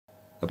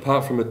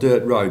Apart from a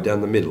dirt road down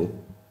the middle,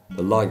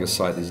 the Liger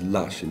site is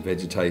lush in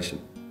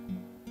vegetation.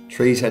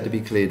 Trees had to be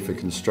cleared for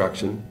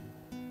construction,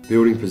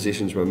 building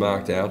positions were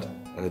marked out,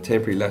 and a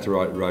temporary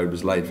laterite road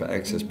was laid for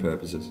access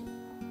purposes.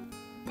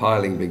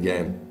 Piling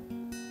began.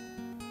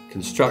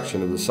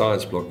 Construction of the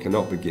science block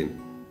cannot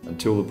begin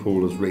until the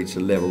pool has reached a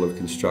level of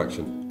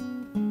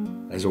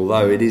construction, as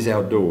although it is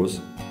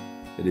outdoors,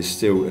 it is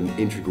still an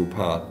integral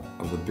part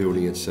of the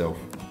building itself.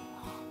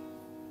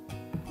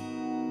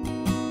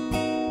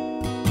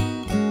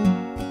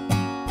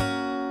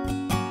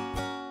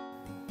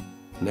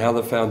 Now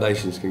the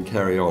foundations can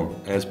carry on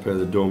as per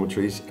the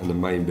dormitories and the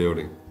main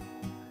building.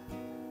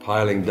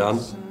 Piling done,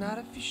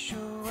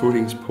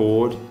 footings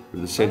poured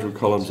with the central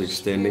columns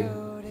extending,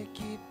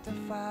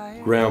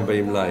 ground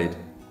beam laid,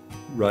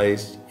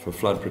 raised for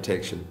flood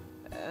protection,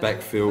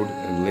 backfilled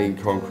and lean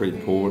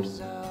concrete poured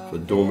for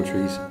the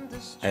dormitories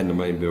and the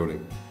main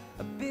building.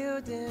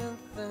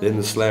 Then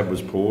the slab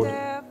was poured,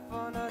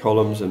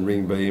 columns and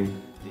ring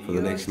beam for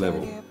the next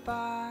level.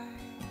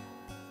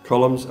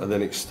 Columns are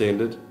then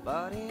extended,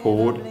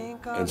 poured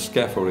and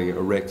scaffolding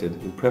erected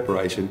in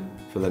preparation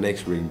for the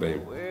next ring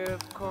beam.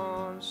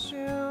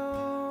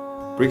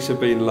 Bricks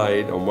have been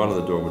laid on one of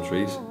the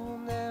dormitories,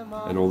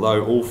 and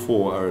although all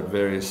four are at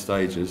various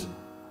stages,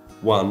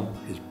 one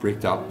is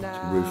bricked up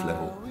to roof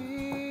level.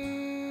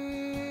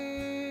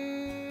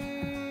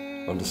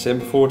 On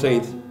December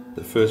 14th,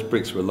 the first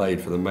bricks were laid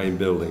for the main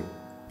building.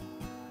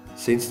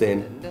 Since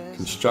then,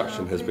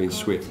 construction has been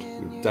swift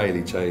with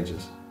daily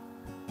changes.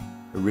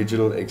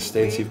 Original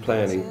extensive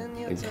planning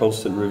and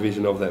constant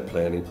revision of that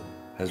planning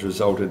has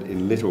resulted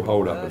in little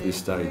hold-up at this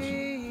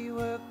stage.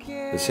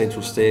 The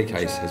central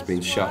staircase has been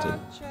shuttered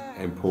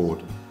and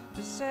poured.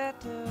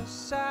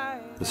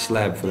 The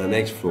slab for the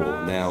next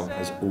floor now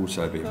has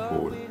also been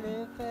poured,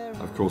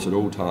 of course at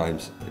all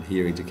times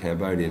adhering to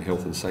Cambodian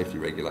health and safety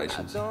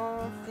regulations.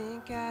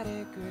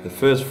 The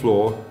first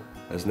floor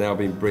has now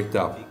been bricked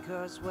up,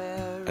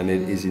 and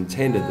it is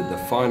intended that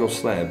the final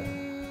slab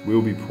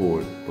will be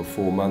poured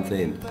before month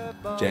end,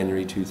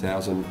 January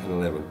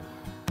 2011.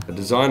 A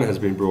designer has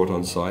been brought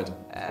on site,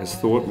 as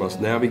thought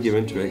must now be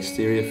given to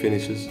exterior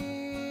finishes,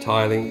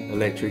 tiling,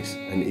 electrics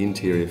and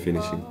interior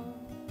finishing.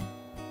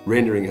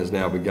 Rendering has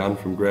now begun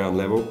from ground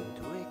level,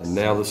 and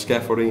now the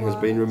scaffolding has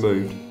been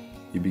removed,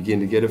 you begin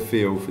to get a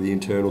feel for the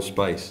internal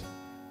space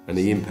and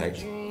the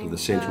impact of the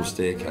central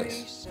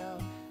staircase.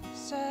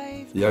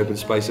 The open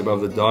space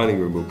above the dining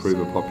room will prove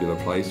a popular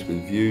place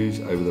with views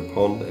over the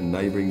pond and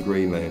neighbouring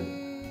greenland.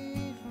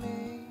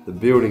 The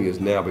building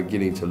is now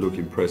beginning to look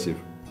impressive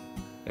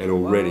and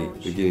already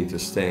beginning to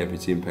stamp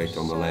its impact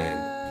on the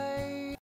land.